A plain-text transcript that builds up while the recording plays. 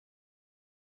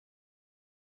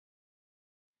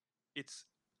It's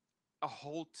a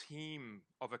whole team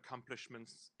of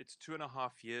accomplishments. It's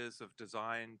 2.5 years of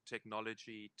design,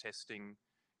 technology, testing,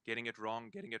 getting it wrong,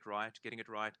 getting it right, getting it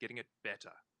right, getting it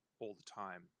better all the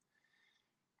time.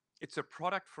 It's a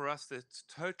product for us that's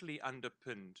totally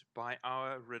underpinned by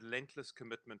our relentless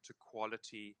commitment to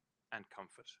quality and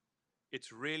comfort.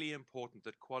 It's really important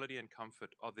that quality and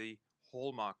comfort are the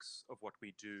hallmarks of what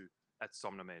we do at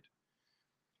SomnoMed.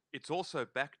 It's also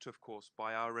backed, of course,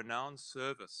 by our renowned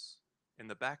service in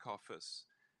the back office,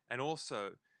 and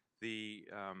also the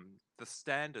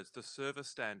standards, the service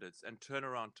standards and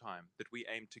turnaround time that we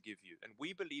aim to give you. And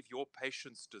we believe your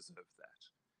patients deserve that.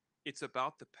 It's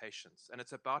about the patients, and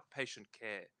it's about patient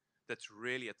care that's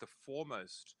really at the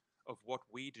foremost of what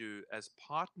we do as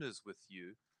partners with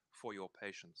you for your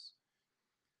patients.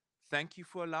 Thank you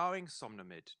for allowing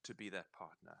SomnoMed to be that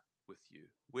partner with you.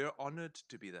 We're honored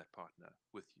to be that partner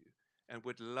with you and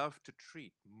would love to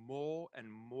treat more and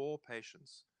more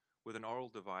patients with an oral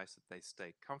device that they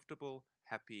stay comfortable,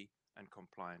 happy, and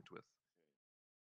compliant with.